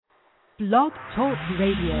Blog Talk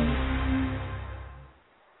Radio.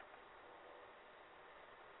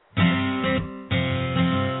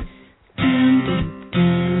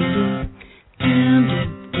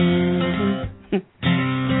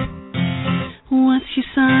 What's your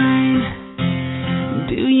sign?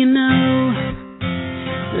 Do you know?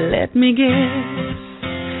 Let me guess.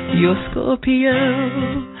 You're Scorpio.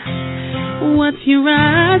 What's your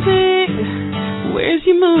rising? Where's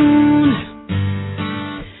your moon?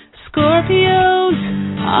 Scorpios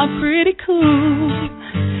are pretty cool.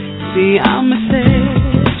 See, I'm a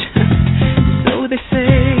sage, so they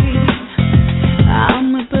say.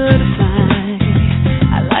 I'm a butterfly.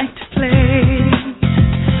 I like to play.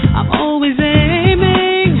 I'm always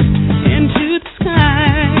aiming into the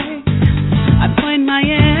sky. I point my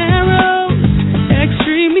arrows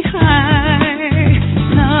extremely high.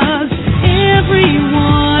 'Cause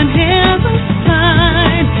everyone has a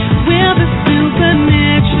sign, whether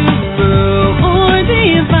supernatural or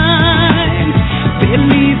divine.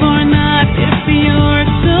 Believe or not, if you're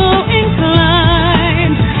so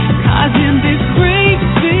inclined. 'Cause in this great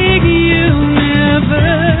big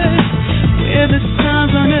universe, we're the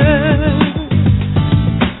stars on earth.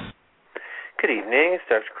 Good evening, it's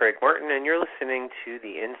Dr. Craig Martin, and you're listening to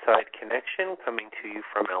The Inside Connection, coming to you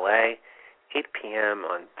from LA, 8 p.m.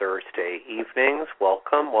 on Thursday evenings.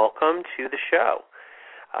 Welcome to the show.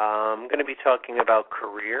 I'm going to be talking about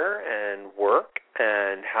career and work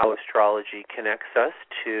and how astrology connects us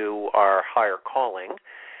to our higher calling.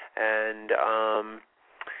 And I'm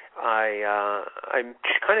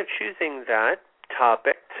kind of choosing that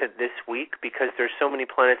topic to this week because there's so many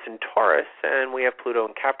planets in Taurus and we have Pluto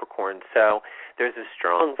in Capricorn. So there's a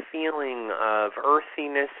strong feeling of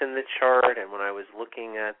earthiness in the chart, and when I was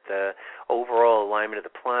looking at the overall alignment of the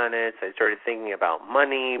planets, I started thinking about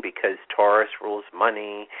money because Taurus rules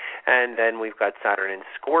money, and then we've got Saturn in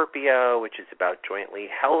Scorpio, which is about jointly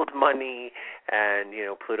held money, and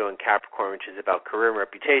Pluto in Capricorn, which is about career and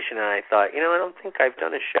reputation. And I thought, I don't think I've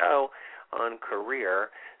done a show on career,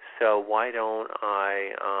 so why don't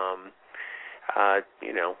I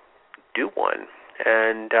do one?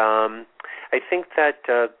 And I think that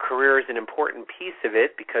career is an important piece of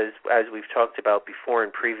it because, as we've talked about before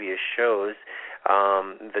in previous shows,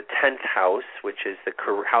 the 10th house, which is the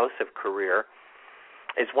house of career,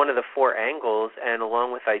 is one of the four angles, and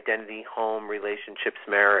along with identity, home, relationships,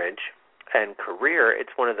 marriage, and career,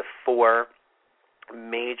 it's one of the four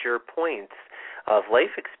major points of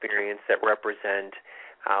life experience that represent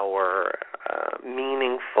our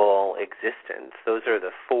meaningful existence. Those are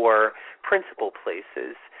the four principal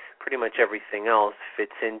places. Pretty much everything else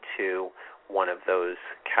fits into one of those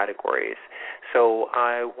categories. So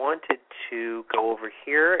I wanted to go over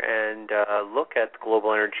here and look at the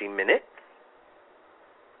Global Energy Minute.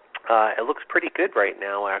 It looks pretty good right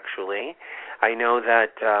now, actually. I know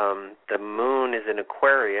that the moon is in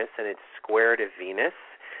Aquarius and it's square to Venus,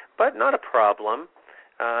 but not a problem.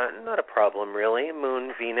 Not a problem, really.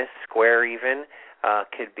 Moon, Venus, square even,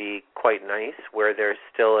 could be quite nice, where there's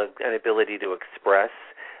still an ability to express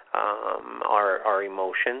our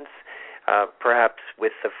emotions, perhaps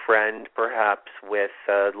with a friend, perhaps with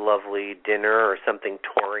a lovely dinner or something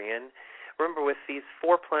Taurian. Remember, with these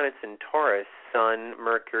four planets in Taurus, Sun,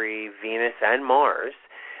 Mercury, Venus, and Mars,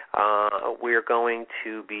 we're going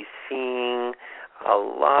to be seeing a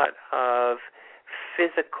lot of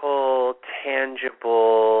physical,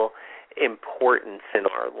 tangible importance in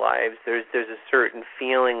our lives. There's a certain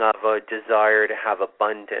feeling of a desire to have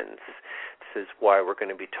abundance. This is why we're going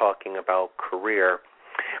to be talking about career.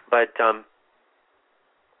 But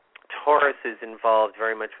Taurus is involved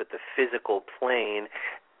very much with the physical plane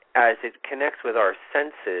as it connects with our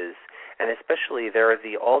senses, and especially there are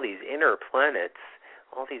all these inner planets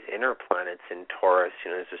in Taurus.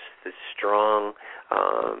 There's this strong,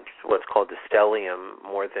 what's called the stellium,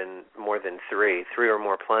 more than three or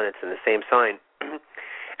more planets in the same sign.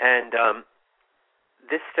 And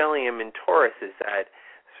this stellium in Taurus is that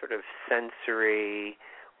sort of sensory,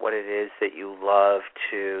 what it is that you love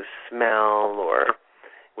to smell. Or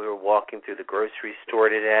we were walking through the grocery store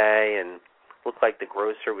today and looked like the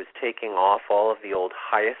grocer was taking off all of the old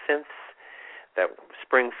hyacinths, that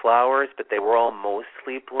spring flowers, but they were all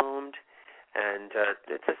mostly bloomed, and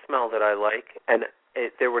it's a smell that I like. And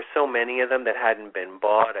there were so many of them that hadn't been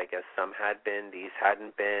bought. I guess some had been, these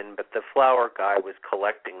hadn't been, but the flower guy was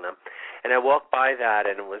collecting them. And I walked by that,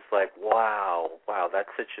 and it was like, wow,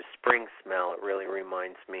 that's such a spring smell. It really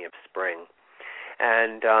reminds me of spring.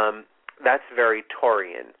 And that's very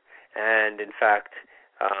Taurian. And in fact,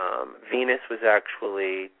 Venus was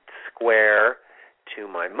actually square to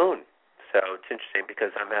my moon. So it's interesting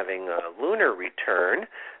because I'm having a lunar return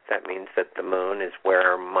That means that the moon is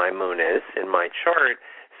where my moon is in my chart.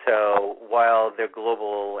 So while the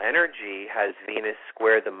global energy has Venus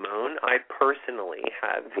square the moon, I personally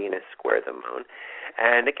have Venus square the moon.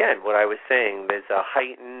 And again, what I was saying, there's a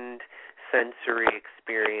heightened sensory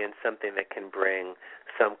experience, something that can bring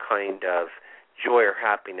some kind of joy or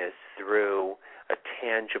happiness through a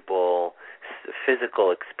tangible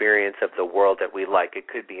physical experience of the world that we like. It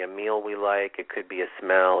could be a meal we like, it could be a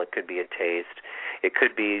smell, it could be a taste, it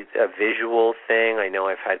could be a visual thing. I know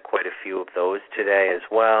I've had quite a few of those today as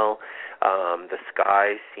well. The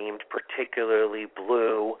sky seemed particularly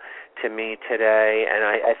blue to me today, and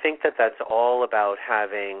I think that that's all about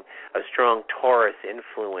having a strong Taurus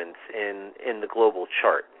influence in the global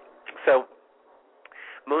chart. So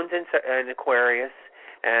moon's in Aquarius,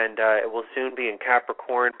 and it will soon be in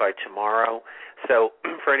Capricorn by tomorrow. So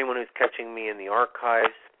for anyone who's catching me in the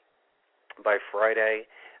archives, by Friday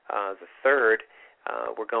the 3rd,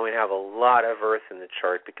 we're going to have a lot of Earth in the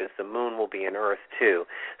chart because the moon will be in Earth too.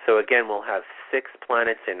 So again, we'll have 6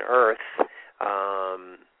 planets in Earth,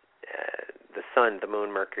 the Sun, the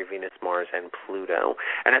Moon, Mercury, Venus, Mars, and Pluto.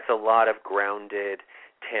 And it's a lot of grounded,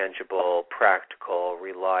 tangible, practical,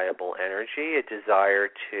 reliable energy, a desire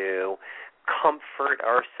to comfort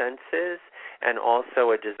our senses, and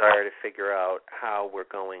also a desire to figure out how we're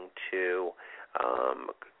going to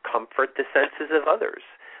comfort the senses of others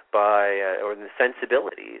or the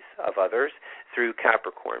sensibilities of others through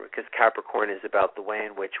Capricorn, because Capricorn is about the way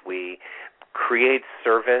in which we create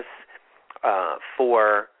service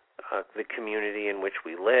for the community in which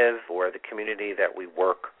we live or the community that we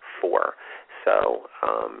work for. So,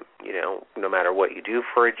 no matter what you do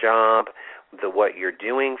for a job, what you're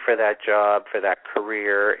doing for that job, for that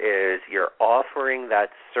career, is you're offering that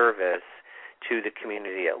service to the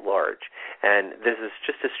community at large. And this is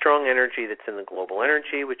just a strong energy that's in the global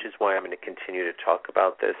energy, which is why I'm going to continue to talk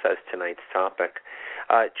about this as tonight's topic.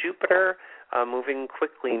 Jupiter moving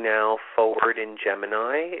quickly now forward in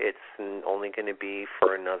Gemini. It's only going to be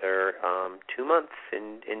for another 2 months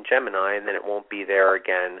in Gemini, and then it won't be there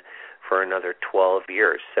again for another 12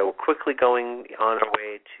 years. So we're quickly going on our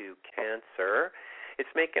way to Cancer. It's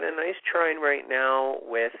making a nice trine right now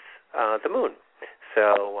with the moon.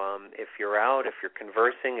 So if you're out, if you're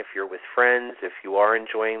conversing, if you're with friends, if you are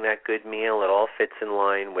enjoying that good meal, it all fits in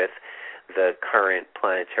line with the current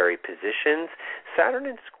planetary positions. Saturn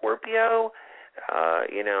in Scorpio,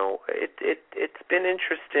 it's been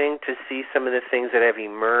interesting to see some of the things that have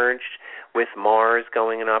emerged with Mars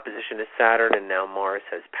going in opposition to Saturn, and now Mars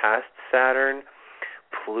has passed Saturn.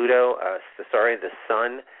 The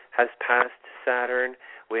Sun has passed Saturn.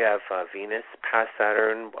 We have Venus past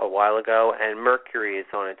Saturn a while ago, and Mercury is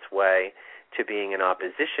on its way to being in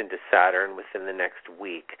opposition to Saturn within the next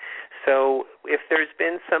week. So if there's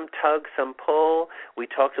been some tug, some pull, we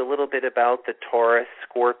talked a little bit about the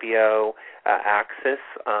Taurus-Scorpio axis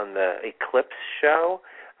on the eclipse show,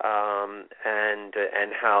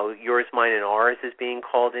 and how yours, mine, and ours is being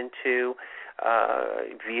called into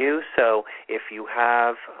view. So if you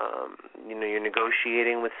have, you're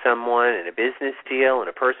negotiating with someone in a business deal, in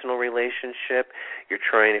a personal relationship, you're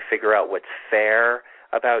trying to figure out what's fair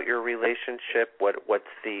about your relationship, what's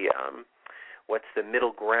the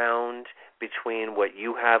middle ground between what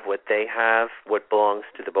you have, what they have, what belongs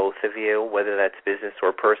to the both of you, whether that's business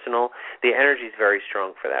or personal. The energy is very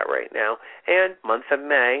strong for that right now. And month of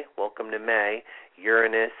May, welcome to May,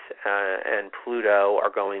 Uranus and Pluto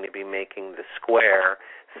are going to be making the square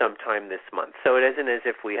sometime this month. So it isn't as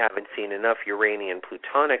if we haven't seen enough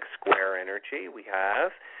Uranian-Plutonic square energy. We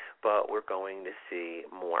have, but we're going to see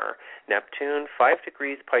more. Neptune, 5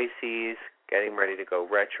 degrees Pisces, getting ready to go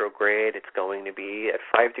retrograde. It's going to be at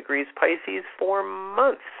 5 degrees Pisces for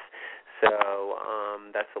months. So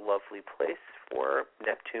that's a lovely place for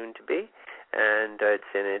Neptune to be, and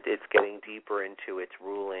it's getting deeper into its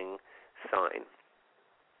ruling sign.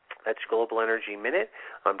 That's Global Energy Minute.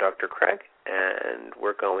 I'm Dr. Craig, and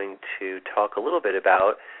we're going to talk a little bit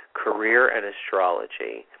about career and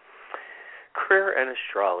astrology. Career and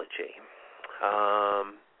astrology.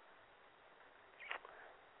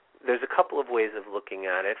 There's a couple of ways of looking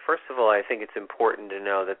at it. First of all, I think it's important to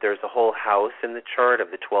know that there's a whole house in the chart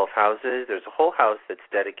of the 12 houses. There's a whole house that's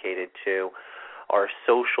dedicated to our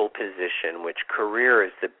social position, which career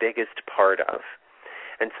is the biggest part of.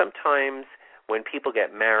 And sometimes when people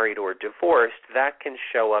get married or divorced, that can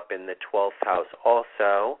show up in the 12th house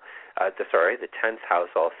also, the 10th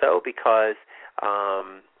house also, because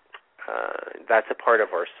that's a part of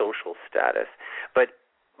our social status. But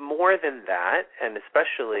more than that, and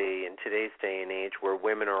especially in today's day and age where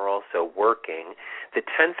women are also working, the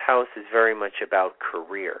 10th house is very much about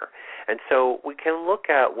career. And so we can look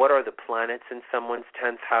at what are the planets in someone's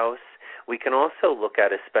 10th house. We can also look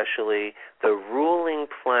at especially the ruling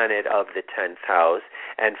planet of the 10th house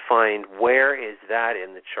and find where is that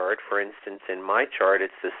in the chart. For instance, in my chart,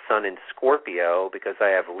 it's the Sun in Scorpio because I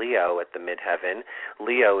have Leo at the midheaven.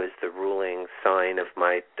 Leo is the ruling sign of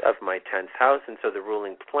my 10th house, and so the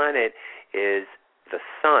ruling planet is the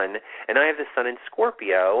Sun. And I have the Sun in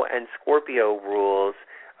Scorpio, and Scorpio rules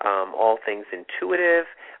all things intuitive.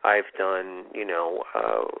 I've done,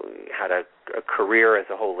 had a career as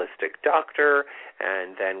a holistic doctor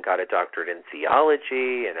and then got a doctorate in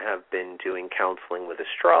theology and have been doing counseling with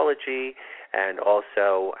astrology and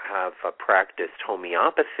also have practiced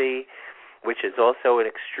homeopathy, which is also an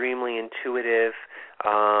extremely intuitive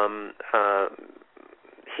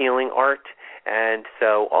healing art. And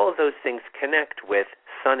so all of those things connect with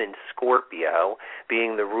Sun in Scorpio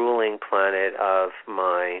being the ruling planet of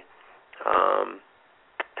my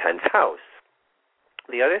 10th house.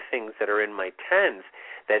 The other things that are in my 10th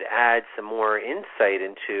that add some more insight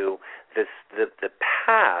into the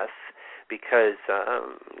path, because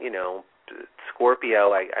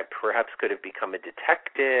Scorpio, I perhaps could have become a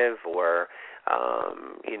detective or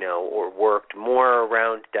worked more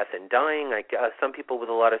around death and dying. Some people with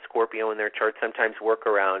a lot of Scorpio in their chart sometimes work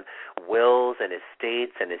around wills and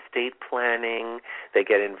estates and estate planning. They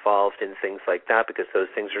get involved in things like that because those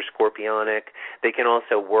things are Scorpionic. They can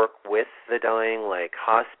also work with the dying, like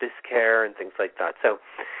hospice care and things like that. So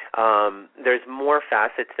there's more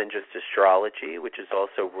facets than just astrology, which is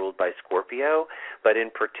also ruled by Scorpio, but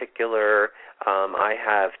in particular, I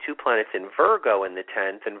have 2 planets in Virgo in the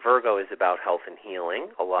 10th, and Virgo is about health and healing,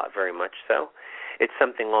 very much so. It's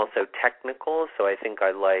something also technical, so I think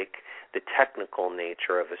I like the technical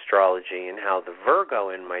nature of astrology and how the Virgo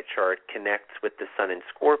in my chart connects with the Sun in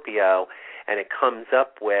Scorpio, and it comes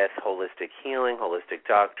up with holistic healing, holistic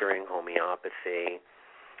doctoring, homeopathy,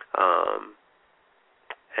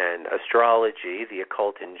 and astrology, the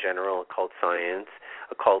occult in general, occult science,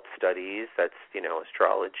 occult studies, that's,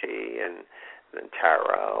 astrology and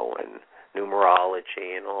tarot and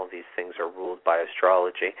numerology, and all of these things are ruled by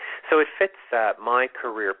astrology. So it fits that my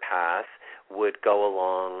career path would go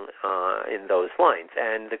along in those lines.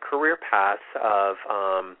 And the career paths of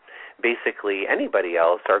basically anybody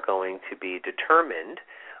else are going to be determined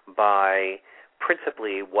by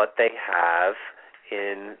principally what they have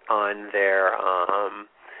on their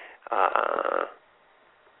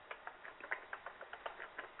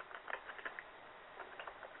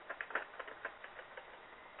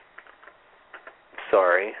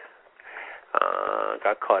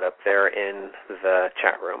got caught up there in the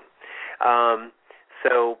chat room.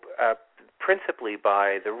 Principally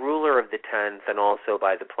by the ruler of the 10th and also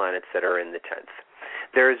by the planets that are in the 10th.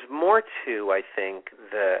 There's more to, I think,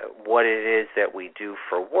 what it is that we do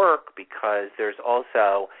for work, because there's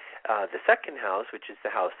also the 2nd house, which is the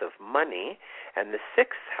house of money, and the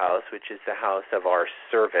 6th house, which is the house of our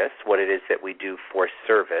service, what it is that we do for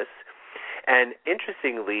service. And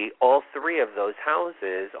interestingly, all 3 of those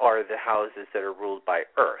houses are the houses that are ruled by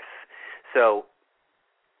Earth. So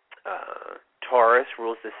Taurus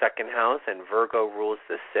rules the 2nd house, and Virgo rules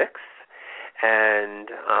the 6th, and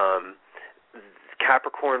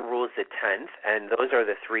Capricorn rules the 10th, and those are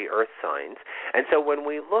the 3 earth signs. And so when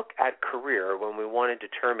we look at career, when we want to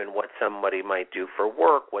determine what somebody might do for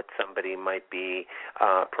work, what somebody might be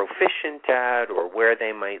proficient at, or where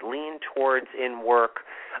they might lean towards in work,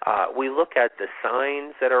 we look at the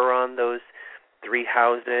signs that are on those 3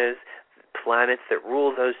 houses, planets that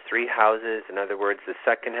rule those 3 houses. In other words, the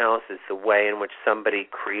 2nd house is the way in which somebody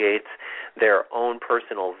creates their own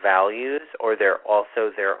personal values or their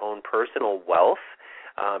own personal wealth,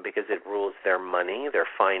 because it rules their money, their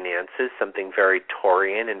finances, something very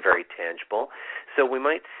Taurian and very tangible. So we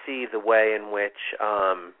might see the way in which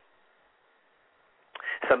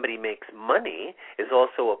somebody makes money is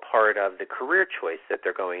also a part of the career choice that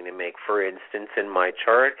they're going to make. For instance, in my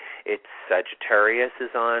chart, it's Sagittarius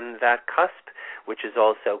is on that cusp, which is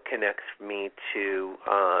also connects me to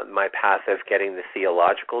my path of getting the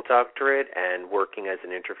theological doctorate and working as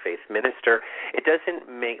an interfaith minister. It doesn't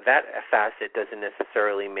make that facet doesn't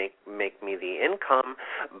necessarily make me the income,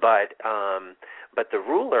 but the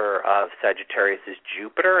ruler of Sagittarius is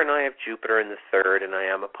Jupiter, and I have Jupiter in the 3rd, and I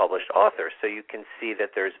am a published author. So you can see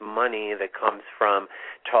that there's money that comes from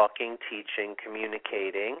talking, teaching,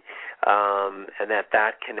 communicating, and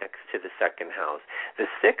that connects to the 2nd house. The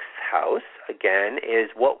 6th house, again, is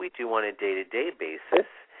what we do on a day-to-day basis,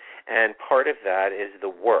 And part of that is the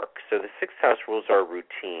work. So the sixth house rules our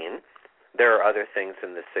routine. There are other things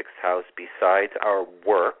in the sixth house besides our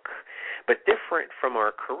work, but different from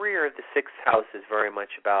our career. The sixth house is very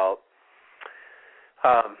much about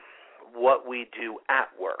what we do at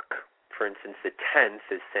work. For instance, the 10th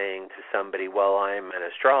is saying to somebody, well, I'm an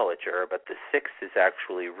astrologer, but the 6th is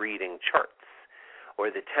actually reading charts. Or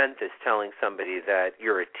the 10th is telling somebody that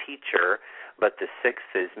you're a teacher, but the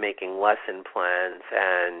 6th is making lesson plans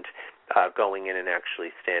and going in and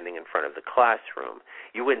actually standing in front of the classroom.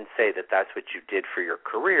 You wouldn't say that that's what you did for your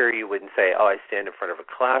career. You wouldn't say, oh, I stand in front of a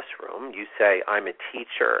classroom. You say, I'm a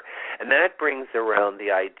teacher. And that brings around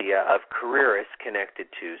the idea of careerists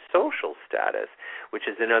connected to social status, which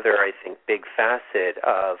is another, I think, big facet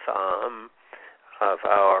of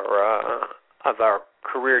our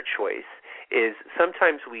career choice. Is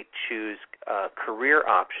sometimes we choose career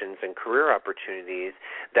options and career opportunities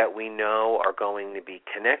that we know are going to be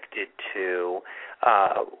connected to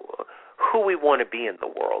who we want to be in the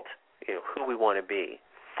world, who we want to be.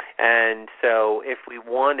 And so if we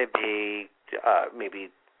want to be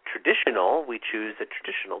maybe traditional, we choose a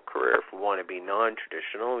traditional career. If we want to be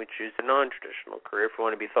non-traditional, we choose a non-traditional career. If we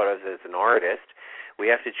want to be thought of as an artist,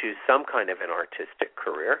 we have to choose some kind of an artistic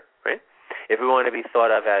career, right? If we want to be thought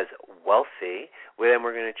of as wealthy, then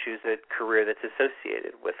we're going to choose a career that's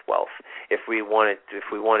associated with wealth. If we want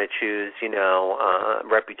to choose,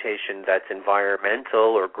 reputation that's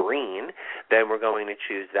environmental or green, then we're going to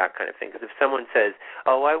choose that kind of thing. Because if someone says,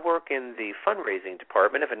 "Oh, I work in the fundraising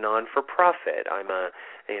department of a non-for-profit. I'm a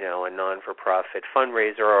non-for-profit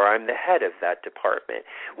fundraiser, or I'm the head of that department,"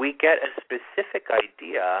 we get a specific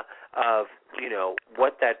idea of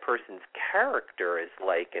what that person's character is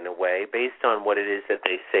like in a way based on what it is that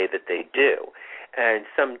they say that they do. And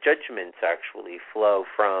some judgments actually flow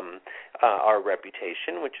from our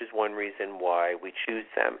reputation, which is one reason why we choose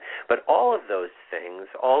them. But all of those things,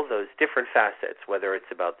 all those different facets, whether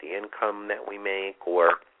it's about the income that we make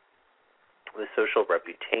or the social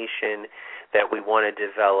reputation that we want to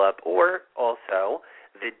develop, or also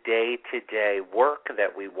the day-to-day work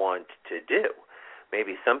that we want to do.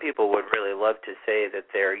 Maybe some people would really love to say that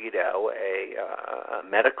they're, a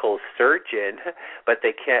medical surgeon, but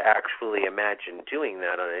they can't actually imagine doing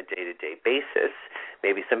that on a day-to-day basis.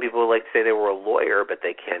 Maybe some people would like to say they were a lawyer, but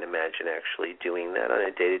they can't imagine actually doing that on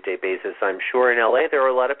a day-to-day basis. I'm sure in LA there are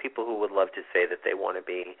a lot of people who would love to say that they want to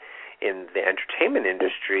be in the entertainment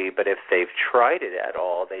industry, but if they've tried it at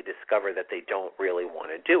all, they discover that they don't really want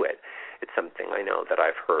to do it. It's something I know that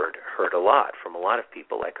I've heard a lot from a lot of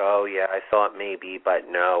people, like, oh, yeah, I thought maybe, but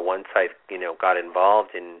no, once I, got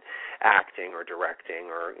involved in acting or directing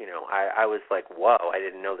or, I was like, whoa, I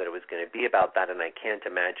didn't know that it was going to be about that, and I can't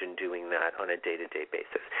imagine doing that on a day-to-day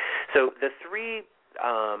basis. So the three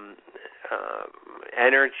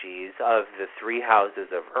energies of the three houses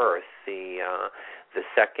of Earth, the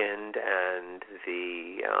second and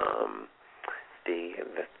the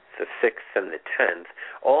 6th and the 10th,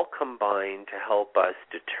 all combine to help us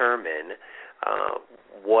determine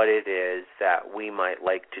what it is that we might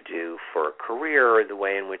like to do for a career, or the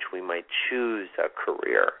way in which we might choose a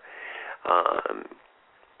career.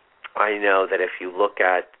 I know that if you look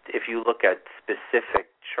at specific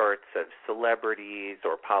charts of celebrities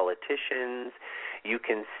or politicians, you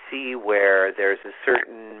can see where there's a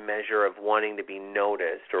certain measure of wanting to be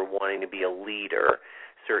noticed or wanting to be a leader.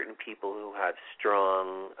 Certain people who have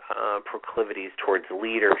strong proclivities towards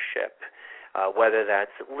leadership, whether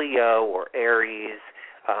that's Leo or Aries,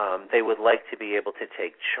 they would like to be able to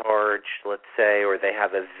take charge, let's say, or they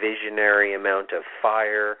have a visionary amount of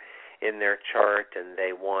fire in their chart, and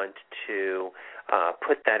they want to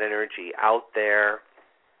put that energy out there.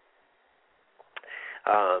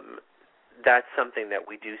 That's something that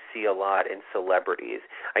we do see a lot in celebrities.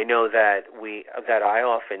 I know that I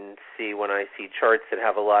often see when I see charts that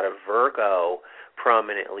have a lot of Virgo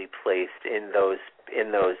prominently placed in those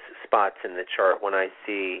spots in the chart. When I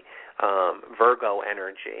see Virgo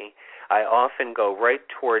energy, I often go right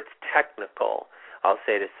towards technical. I'll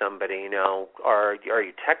say to somebody, are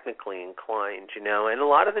you technically inclined? And a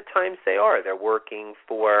lot of the times they are. They're working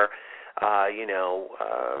for,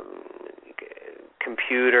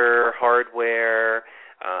 computer, hardware,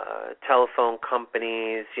 telephone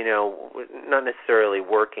companies, not necessarily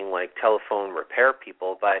working like telephone repair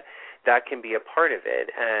people, but that can be a part of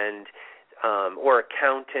it. And or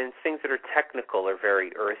accountants, things that are technical are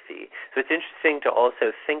very earthy. So it's interesting to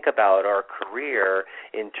also think about our career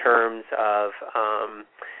in terms of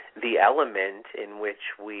the element in which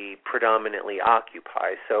we predominantly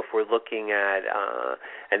occupy. So if we're looking at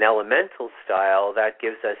an elemental style, that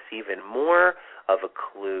gives us even more of a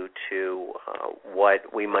clue to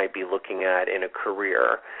what we might be looking at in a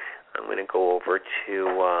career. I'm going to go over to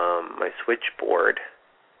my switchboard.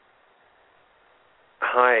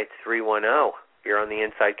 Hi, it's 310. You're on the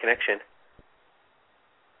Inside Connection.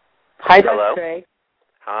 Hi, hello. Dr. Craig.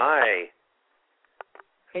 Hi.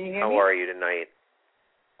 Can you hear How me? How are you tonight?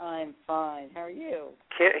 I'm fine. How are you?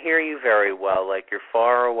 Can't hear you very well, like you're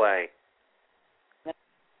far away.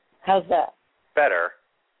 How's that? Better.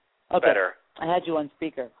 Okay. Better. I had you on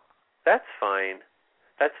speaker. That's fine.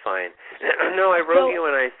 That's fine. No, I wrote you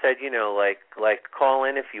and I said, like call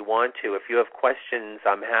in if you want to. If you have questions,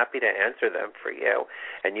 I'm happy to answer them for you.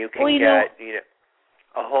 And you can get,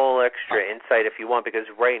 a whole extra insight if you want, because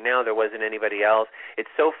right now there wasn't anybody else. It's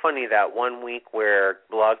so funny that 1 week where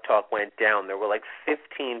Blog Talk went down, there were like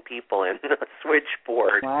 15 people in the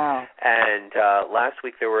switchboard. Wow. And last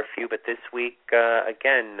week there were a few, but this week,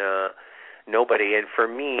 again, nobody. And for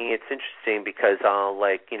me, it's interesting because I'll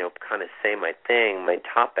kind of say my thing, my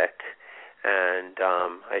topic. And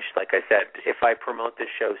like I said, if I promote the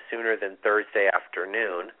show sooner than Thursday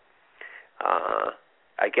afternoon,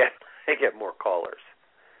 I get more callers.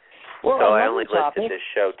 Well, so I only listed this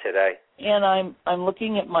show today. And I'm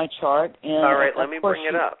looking at my chart. And all right, let me bring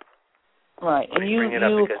it up. Right, and you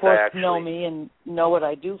of course know me and know what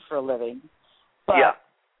I do for a living. But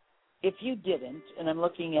if you didn't, and I'm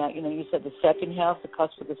looking at, you said the second house, the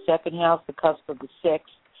cusp of the second house, the cusp of the sixth,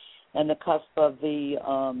 and the cusp of the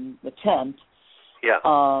 10th. Yeah.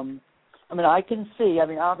 I can see,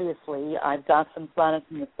 obviously, I've got some planets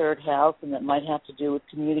in the third house, and that might have to do with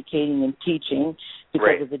communicating and teaching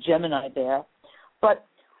because of the Gemini there. But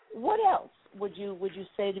what else would you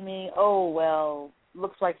say to me,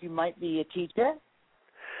 looks like you might be a teacher?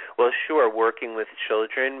 Well, sure, working with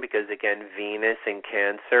children, because, again, Venus in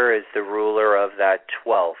Cancer is the ruler of that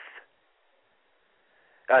 12th.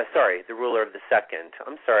 The ruler of the second.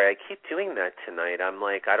 I'm sorry, I keep doing that tonight. I'm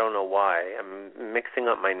like, I don't know why. I'm mixing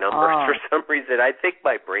up my numbers for some reason. I think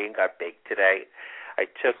my brain got baked today. I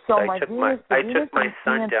took my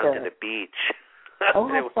son down to the beach. Oh,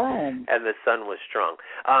 how fun. And the sun was strong.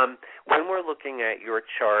 When we're looking at your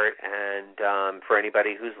chart, and for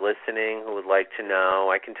anybody who's listening who would like to know,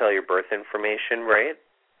 I can tell your birth information, right?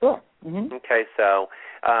 Sure. Mm-hmm. Okay, so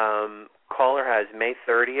caller has May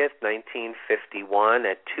 30th, 1951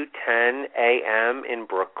 at 2:10 a.m. in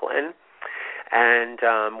Brooklyn. And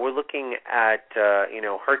we're looking at,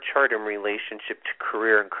 her chart in relationship to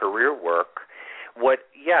career and career work. What's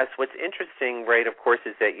interesting, right, of course,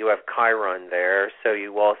 is that you have Chiron there, so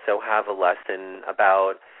you also have a lesson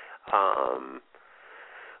about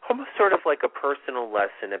almost sort of like a personal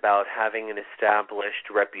lesson about having an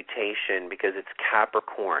established reputation because it's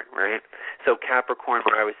Capricorn, right? So Capricorn,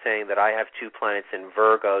 where I was saying that I have 2 planets in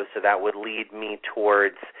Virgo, so that would lead me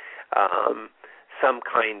towards some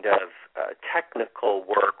kind of technical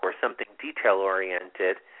work or something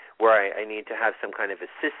detail-oriented, where I need to have some kind of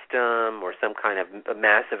a system or some kind of a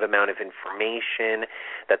massive amount of information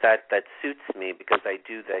that suits me because I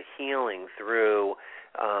do the healing through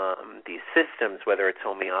these systems, whether it's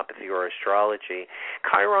homeopathy or astrology.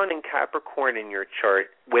 Chiron and Capricorn in your chart,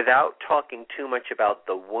 without talking too much about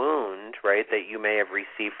the wound, right, that you may have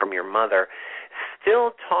received from your mother,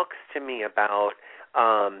 still talks to me about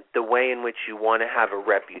the way in which you want to have a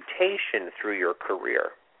reputation through your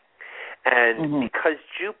career. And because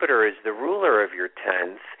Jupiter is the ruler of your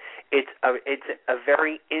 10th, it's a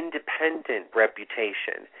very independent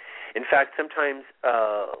reputation. In fact, sometimes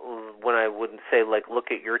when I wouldn't say,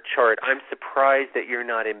 look at your chart, I'm surprised that you're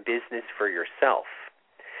not in business for yourself.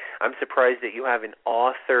 I'm surprised that you haven't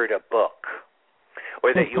authored a book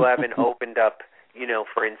or that you haven't opened up,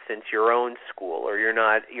 for instance, your own school, or you're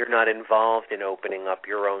not involved in opening up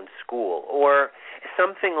your own school or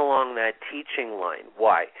something along that teaching line.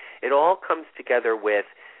 Why? It all comes together with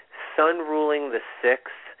Sun ruling the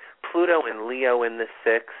 6th, Pluto and Leo in the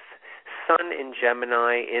 6th, Sun in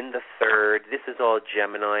Gemini in the 3rd. This is all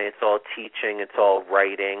Gemini. It's all teaching. It's all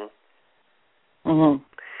writing. Mm-hmm.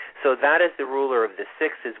 So that is the ruler of the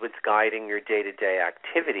 6th, is what's guiding your day-to-day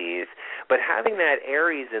activities. But having that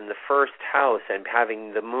Aries in the 1st house and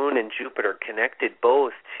having the Moon and Jupiter connected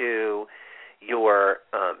both to your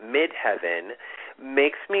midheaven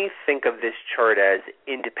makes me think of this chart as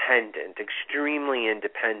independent, extremely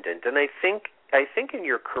independent. And I think in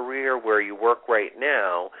your career where you work right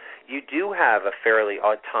now, you do have a fairly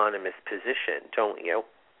autonomous position, don't you?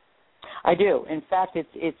 I do. In fact,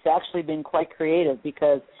 it's actually been quite creative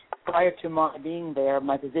because prior to my being there,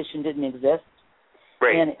 my position didn't exist.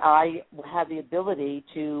 Right. And I have the ability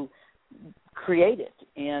to create it.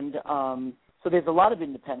 And so there's a lot of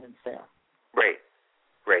independence there. Right.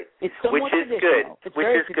 Right. It's somewhat which is traditional. good. It's which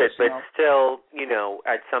very is good, but traditional. still,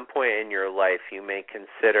 at some point in your life, you may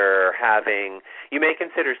consider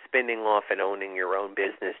spinning off and owning your own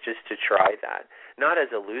business just to try that. Not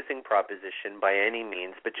as a losing proposition by any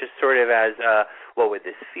means, but just sort of as what would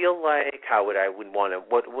this feel like? How would I want to?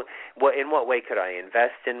 What in what way could I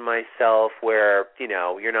invest in myself? Where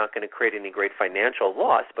you're not going to create any great financial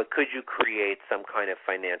loss, but could you create some kind of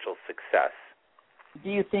financial success?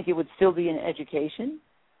 Do you think it would still be an education?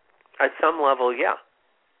 At some level, yeah.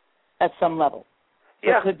 At some level. So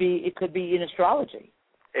yeah. It could be in astrology.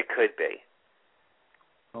 It could be.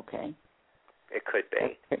 Okay. It could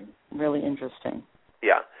be. That's really interesting.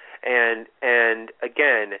 Yeah. And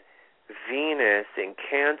again, Venus in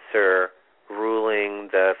Cancer ruling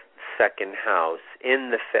the second house in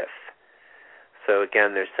the fifth. So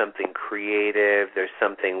again, there's something creative, there's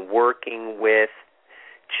something working with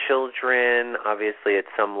children. Obviously, at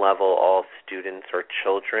some level, all students are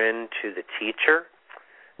children to the teacher,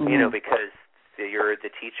 because you're the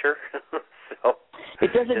teacher. So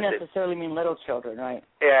it doesn't necessarily mean little children, right?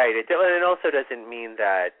 Yeah, it also doesn't mean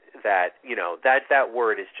that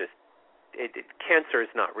word is just, Cancer is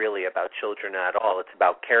not really about children at all. It's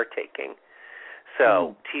about caretaking.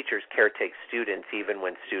 So teachers caretake students even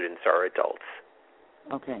when students are adults.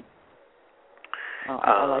 Okay.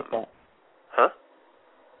 I like that. Huh?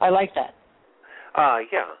 I like that.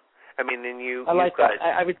 Yeah. I mean, and I like that.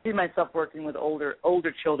 I would see myself working with older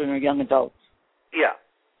children or young adults. Yeah.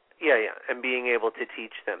 And being able to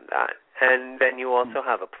teach them that. And then you also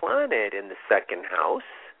have a planet in the second house,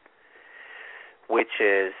 which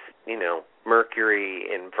is, Mercury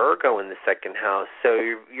in Virgo in the second house. So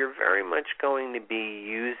you're very much going to be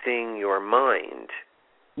using your mind.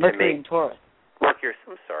 Mercury in Taurus.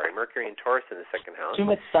 Mercury in Taurus in the second house. Too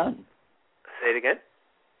much sun. Say it again?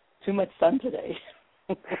 Too much sun today.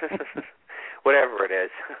 Whatever it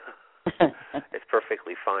is. It's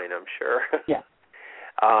perfectly fine, I'm sure. Yeah.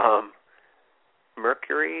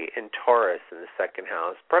 Mercury in Taurus in the second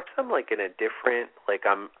house. Perhaps I'm in a different,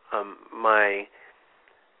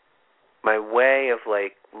 my way of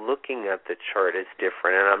looking at the chart is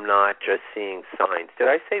different, and I'm not just seeing signs. Did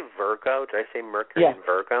I say Virgo? Did I say Mercury in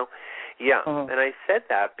Virgo? Yeah, and I said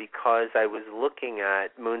that because I was looking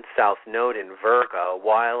at Moon South Node in Virgo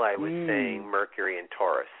while I was saying Mercury in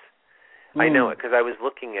Taurus. I know it because I was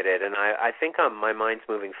looking at it, and I think my mind's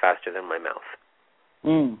moving faster than my mouth.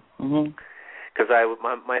 Because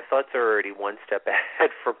my thoughts are already one step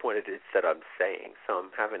ahead from what it is that I'm saying, so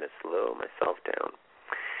I'm having to slow myself down.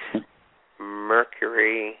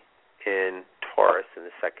 Mercury in Taurus in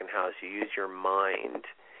the second house, you use your mind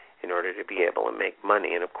in order to be able to make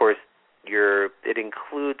money. And, of course, it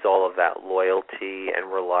includes all of that loyalty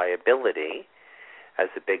and reliability as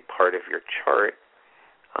a big part of your chart,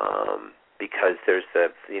 because there's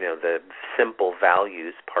the simple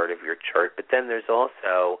values part of your chart. But then there's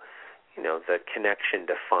also, the connection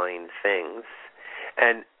to find things.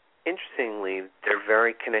 And interestingly, they're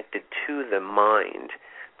very connected to the mind,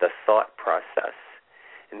 the thought process.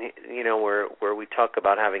 And, where we talk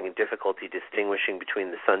about having a difficulty distinguishing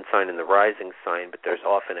between the sun sign and the rising sign, but there's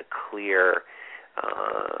often a clear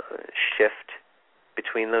shift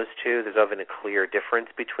between those two. There's often a clear difference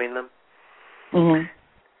between them.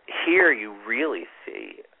 Here you really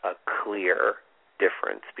see a clear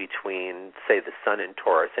difference between, say, the sun in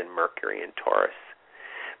Taurus and Mercury in Taurus.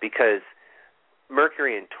 Because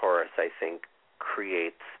Mercury in Taurus, I think,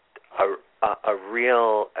 creates a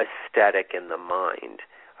real aesthetic in the mind,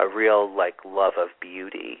 a real love of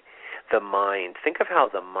beauty. The mind, think of how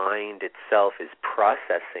the mind itself is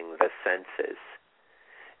processing the senses.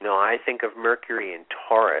 I think of Mercury in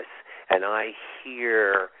Taurus and I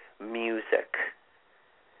hear music.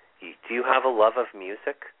 Do you have a love of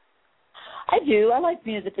music? I do. I like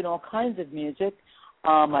music and all kinds of music.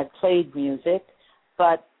 I played music,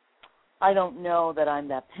 but I don't know that I'm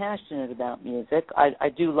that passionate about music. I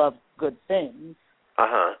do love good things.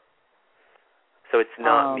 So it's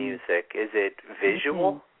not music. Is it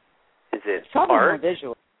visual? Is it probably art? More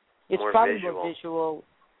visual. It's more probably visual. More visual,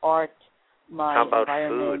 art, my How about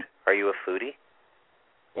environment. food? Are you a foodie?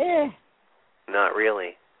 Not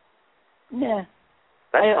really. Nah.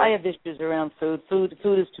 I have issues around food. Food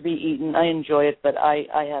is to be eaten. I enjoy it, but I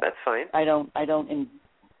have. That's fine. I don't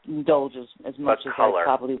indulge as much as I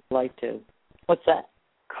probably would like to. What's that?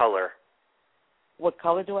 Color. What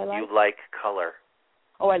color do I like? You like color.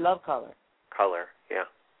 Oh, I love color. Color, yeah.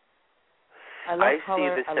 I see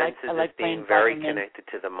the senses as being very connected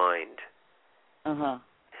to the mind. And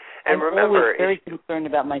I'm remember, always very concerned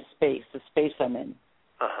about my space, the space I'm in.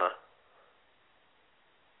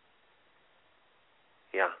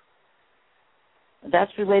 Yeah.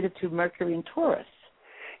 That's related to Mercury and Taurus.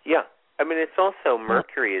 Yeah. I mean, it's also,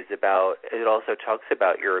 Mercury is about, it also talks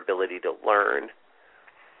about your ability to learn.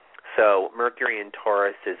 So Mercury in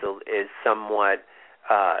Taurus is somewhat,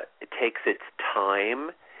 it takes its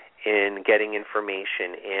time in getting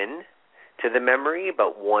information in to the memory,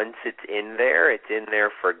 but once it's in there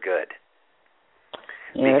for good.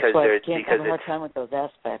 Yeah, that's why I have a hard time with those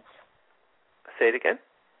aspects. Say it again?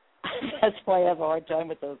 That's why I have a hard time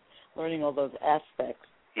with learning all those aspects.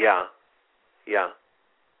 Yeah.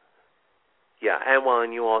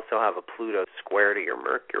 And you also have a Pluto square to your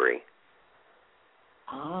Mercury.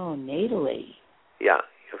 Oh, natally. Yeah,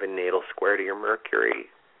 you have a natal square to your Mercury.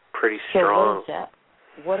 Pretty strong. So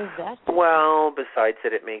what is that? Well, besides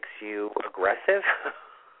that it makes you aggressive.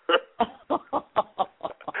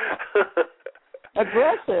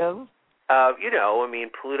 Aggressive?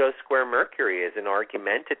 Pluto square Mercury is an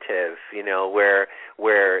argumentative, where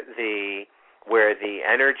the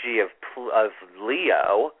energy of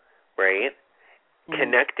Leo, right,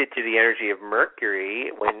 connected to the energy of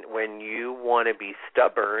Mercury, when you want to be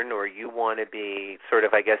stubborn or you want to be sort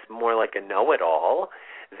of, I guess, more like a know-it-all,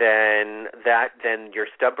 then your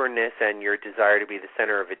stubbornness and your desire to be the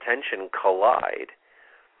center of attention collide.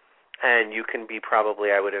 And you can be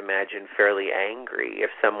probably, I would imagine, fairly angry if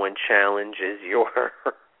someone challenges your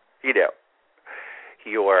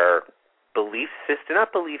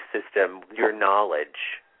your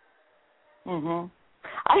knowledge. Mhm.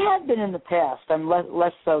 I have been in the past. I'm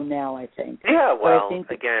less so now, I think. Yeah, well, I think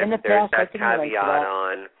again, in the there's past, that caveat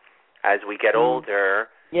on, as we get older,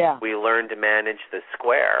 we learn to manage the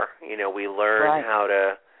square. We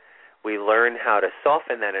learn how to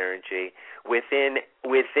soften that energy.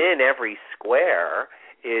 Within every square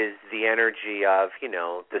is the energy of,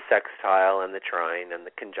 the sextile and the trine and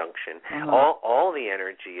the conjunction. All the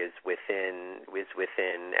energy is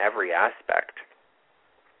within every aspect.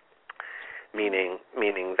 Meaning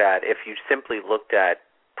that if you simply looked at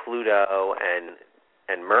Pluto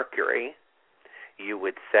and Mercury, you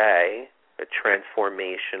would say a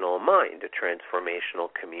transformational mind, a transformational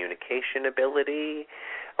communication ability,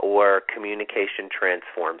 or communication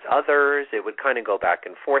transforms others. It would kind of go back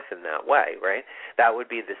and forth in that way, right? That would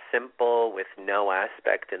be the simple with no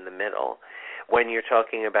aspect in the middle. When you're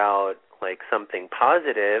talking about like something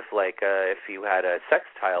positive, like if you had a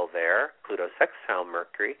sextile there, Pluto sextile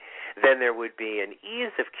Mercury, then there would be an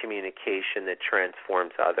ease of communication that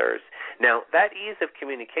transforms others. Now, that ease of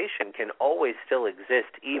communication can always still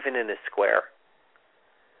exist, even in a square.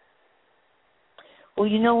 Well,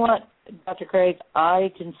 you know what, Dr. Craig,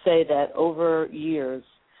 I can say that over years,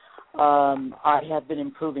 I have been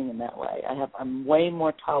improving in that way. I'm way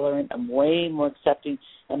more tolerant, I'm way more accepting,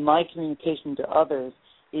 and my communication to others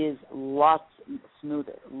is lots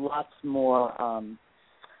smoother, lots more,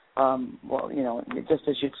 just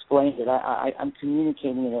as you explained it, I'm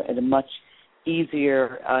communicating in a much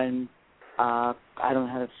easier and, I don't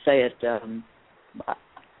know how to say it,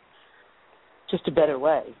 just a better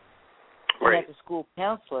way. Right. And as a school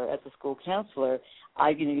counselor,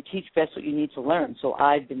 you teach best what you need to learn. So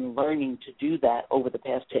I've been learning to do that over the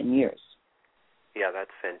past 10 years. Yeah, that's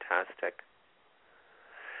fantastic.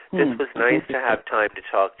 This was nice to have time to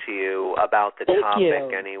talk to you about the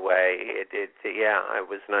topic. Anyway, it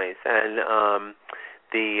was nice, and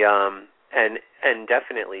and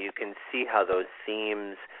definitely you can see how those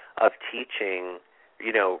themes of teaching,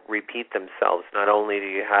 repeat themselves. Not only do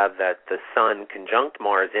you have that the Sun conjunct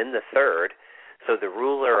Mars in the third, so the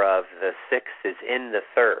ruler of the sixth is in the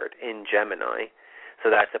third in Gemini. So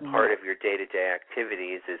that's a part of your day-to-day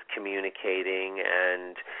activities is communicating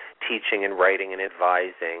and teaching and writing and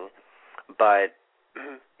advising. But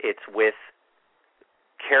it's with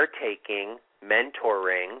caretaking,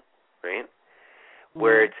 mentoring, right,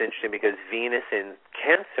 where it's interesting because Venus in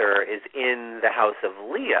Cancer is in the house of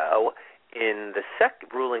Leo in the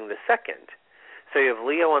ruling the second. So you have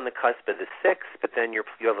Leo on the cusp of the sixth, but then you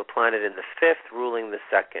have a planet in the fifth ruling the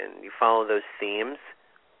second. You follow those themes?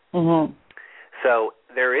 Mm-hmm. So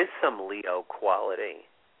there is some Leo quality.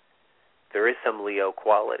 There is some Leo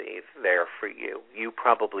quality there for you. You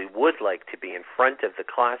probably would like to be in front of the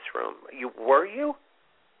classroom. Were you?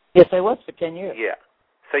 Yes, I was for 10 years. Yeah.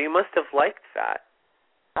 So you must have liked that.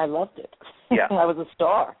 I loved it. Yeah. I was a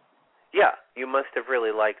star. Yeah, you must have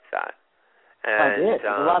really liked that. And, I did. It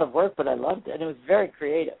was a lot of work, but I loved it. And it was very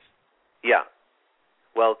creative. Yeah.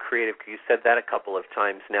 Well, creative, you said that a couple of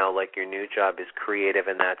times now, like your new job is creative,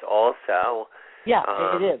 and that's also... Yeah,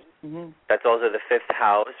 it is. Mm-hmm. That's also the fifth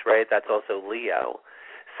house, right? That's also Leo.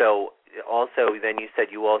 So also, then you said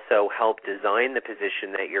you also help design the position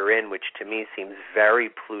that you're in, which to me seems very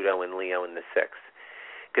Pluto and Leo in the sixth.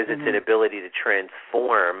 because it's an ability to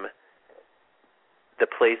transform the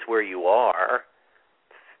place where you are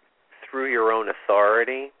through your own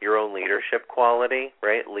authority, your own leadership quality,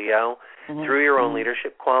 right, Leo? Through your own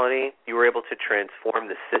leadership quality, you were able to transform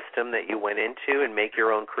the system that you went into and make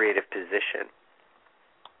your own creative position.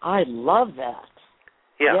 I love that.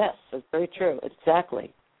 Yeah. Yes, that's very true.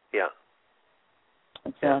 Exactly. Yeah.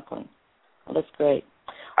 Exactly. Well, that's great.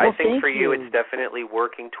 I Well, think for you, it's definitely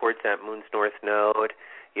working towards that Moon's North Node.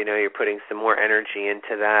 You know, you're putting some more energy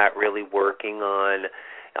into that, really working on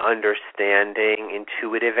understanding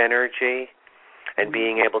intuitive energy and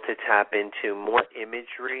being able to tap into more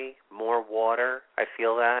imagery, more water. I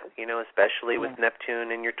feel that, you know, especially with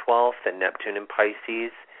Neptune in your 12th and Neptune in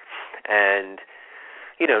Pisces. And,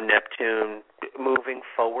 you know, Neptune moving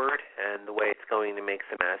forward and the way it's going to make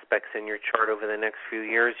some aspects in your chart over the next few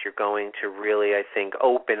years, you're going to really, I think,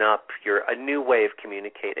 open up a new way of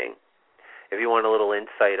communicating. If you want a little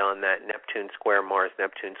insight on that Neptune square Mars,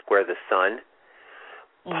 Neptune square the Sun,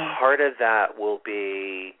 part of that will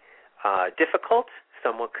be difficult,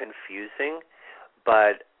 somewhat confusing,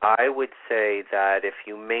 but I would say that if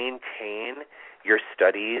you maintain your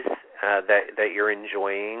studies that you're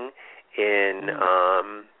enjoying in,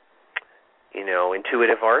 you know,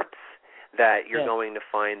 intuitive arts, that you're going to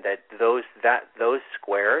find that those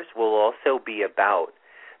squares will also be about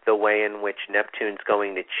the way in which Neptune's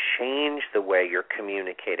going to change the way you're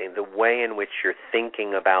communicating, the way in which you're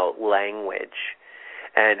thinking about language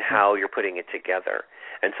and how you're putting it together.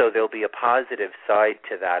 And so there'll be a positive side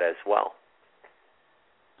to that as well.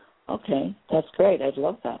 Okay, that's great. I'd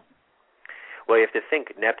love that. Well, you have to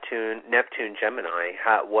think Neptune, Gemini.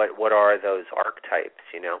 What are those archetypes?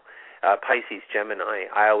 You know, Pisces, Gemini.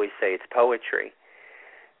 I always say it's poetry.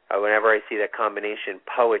 Whenever I see that combination,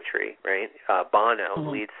 poetry, right?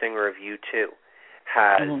 Bono, lead singer of U2,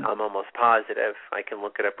 has. I'm almost positive. I can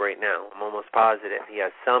look it up right now. I'm almost positive he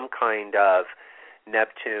has some kind of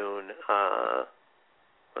Neptune.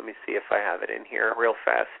 Let me see if I have it in here real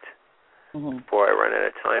fast before I run out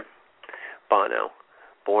of time. Bono,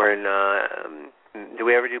 born. Do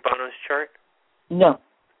we ever do Bono's chart? No.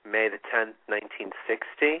 May the 10th,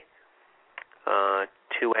 1960,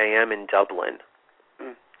 2 a.m. in Dublin,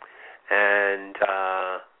 and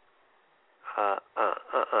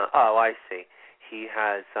oh, I see. He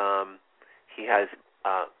has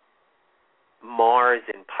Mars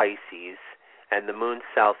in Pisces and the Moon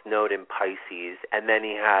South Node in Pisces, and then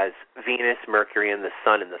he has Venus, Mercury, and the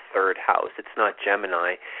Sun in the third house. It's not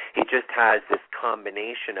Gemini. He just has this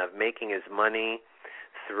combination of making his money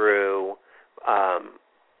through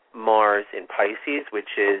Mars in Pisces,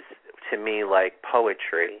 which is, to me, like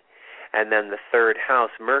poetry, and then the third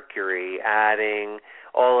house, Mercury, adding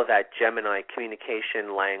all of that Gemini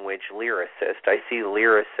communication language, lyricist. I see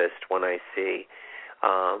lyricist when I see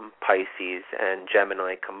Pisces and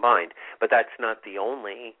Gemini combined. But that's not the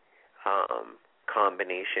only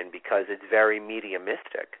combination, because it's very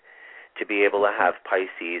mediumistic to be able to have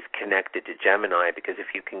Pisces connected to Gemini, because if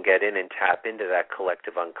you can get in and tap into that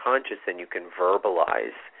collective unconscious, then you can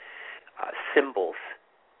verbalize symbols.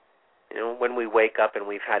 You know, when we wake up and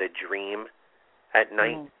we've had a dream at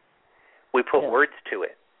night, we put words to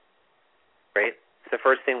it, right? It's the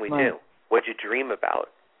first thing we do. What'd you dream about?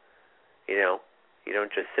 You know, you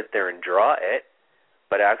don't just sit there and draw it,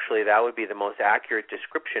 but actually that would be the most accurate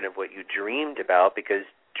description of what you dreamed about, because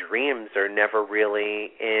dreams are never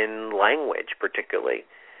really in language particularly.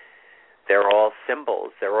 They're all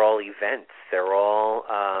symbols. They're all events. They're all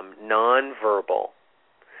nonverbal.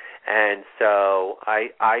 And so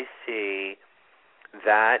I see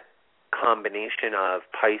that combination of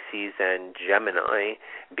Pisces and Gemini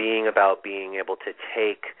being about being able to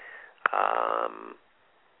take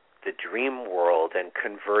the dream world and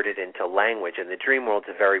convert it into language. And the dream world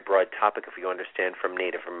is a very broad topic, if you understand from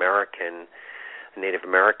Native American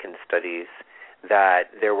studies,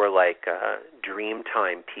 that there were like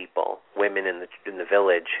dreamtime people, women in the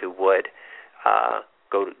village who would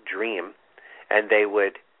go to dream, and they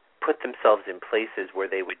would put themselves in places where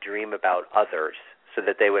they would dream about others, so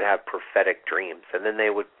that they would have prophetic dreams. And then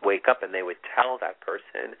they would wake up and they would tell that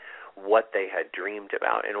person what they had dreamed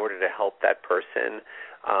about in order to help that person,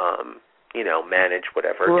 you know, manage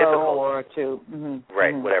whatever difficulty,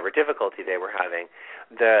 whatever difficulty they were having.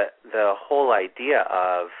 The whole idea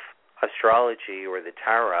of astrology or the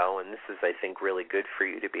tarot, and this is, I think, really good for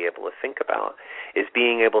you to be able to think about, is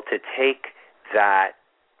being able to take that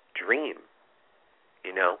dream,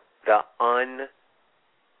 you know, the unlived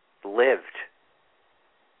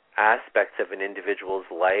aspects of an individual's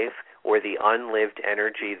life, or the unlived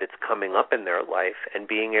energy that's coming up in their life, and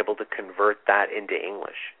being able to convert that into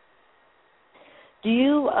English. Do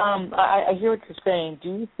you? I hear what you're saying. Do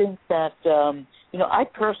you think that? I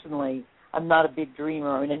personally, I'm not a big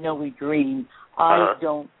dreamer. I mean, I know we dream. I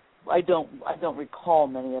don't recall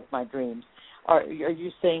many of my dreams. Are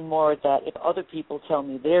you saying more that if other people tell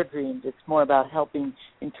me their dreams, it's more about helping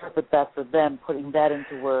interpret that for them, putting that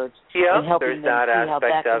into words, and helping them see how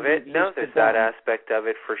that can be used No, there's that aspect of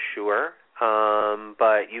it for sure.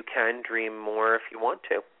 But you can dream more if you want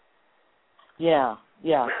to. Yeah.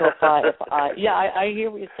 So I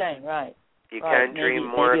hear what you're saying. Right. You can dream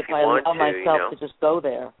more if you want to. Maybe if I allow myself to just go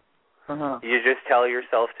there. You just tell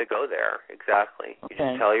yourself to go there. Exactly. Okay. You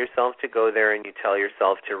just tell yourself to go there, and you tell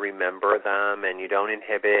yourself to remember them, and you don't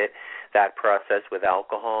inhibit that process with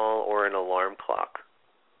alcohol or an alarm clock.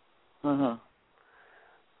 So,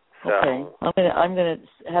 okay. I'm gonna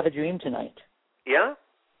have a dream tonight. Yeah.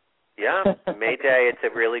 May Day, it's a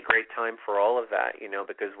really great time for all of that,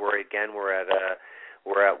 because we're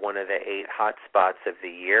at one of the 8 hot spots of the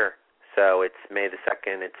year. So it's May the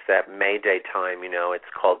 2nd. It's that May Day time,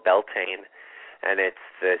 it's called Beltane. And it's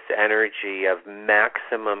this energy of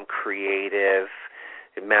maximum creative,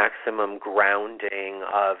 maximum grounding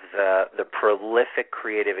of the prolific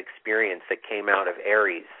creative experience that came out of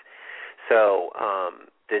Aries. So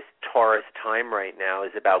this Taurus time right now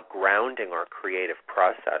is about grounding our creative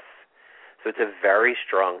process. So it's a very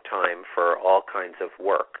strong time for all kinds of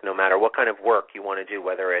work, no matter what kind of work you want to do,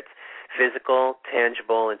 whether it's physical,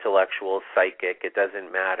 tangible, intellectual, psychic, it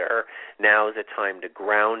doesn't matter. Now is a time to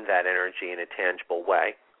ground that energy in a tangible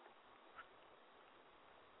way.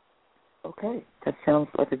 Okay. That sounds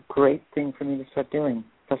like a great thing for me to start doing,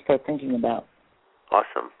 to start thinking about.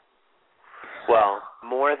 Awesome. Well,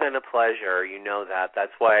 more than a pleasure. You know that.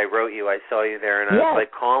 That's why I wrote you. I saw you there, and I was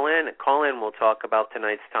like, call in. We'll talk about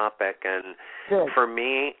tonight's topic. And for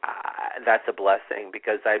me, that's a blessing,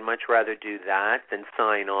 because I'd much rather do that than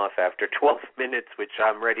sign off after 12 minutes, which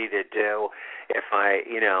I'm ready to do.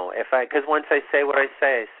 Because once I say what I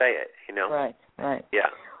say it. Right. Yeah.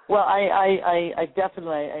 Well, I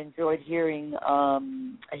definitely enjoyed hearing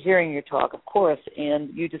your talk, of course,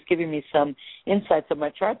 and you just giving me some insights on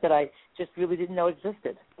my chart that I just really didn't know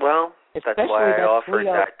existed. Well, that's why I offered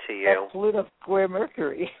that to you. That Pluto square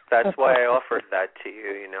Mercury. That's why I offered that to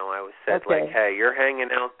you. I said, hey, you're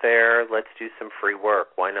hanging out there. Let's do some free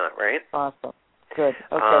work. Why not, right? Awesome. Good.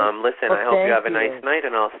 Okay. Listen, I hope you have a nice night,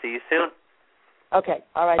 and I'll see you soon. Okay.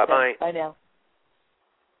 All right. Bye-bye. Bye now.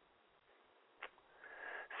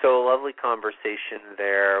 So a lovely conversation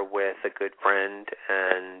there with a good friend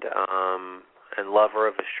and lover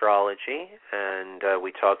of astrology, and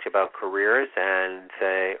we talked about careers and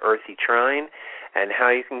the earthy trine and how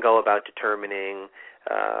you can go about determining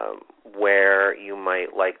where you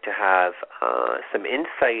might like to have some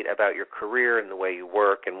insight about your career and the way you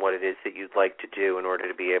work and what it is that you'd like to do in order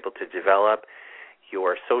to be able to develop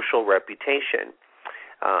your social reputation.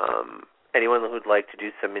 Anyone who'd like to do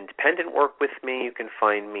some independent work with me, you can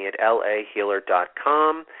find me at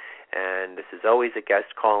lahealer.com. And this is always a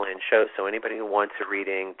guest call-in show, so anybody who wants a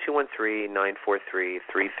reading,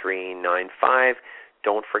 213-943-3395.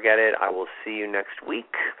 Don't forget it. I will see you next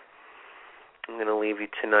week. I'm going to leave you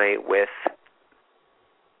tonight with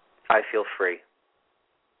I Feel Free.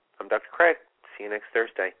 I'm Dr. Craig. See you next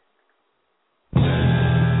Thursday.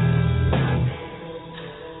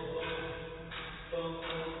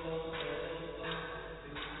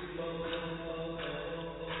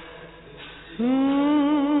 Mm-hmm.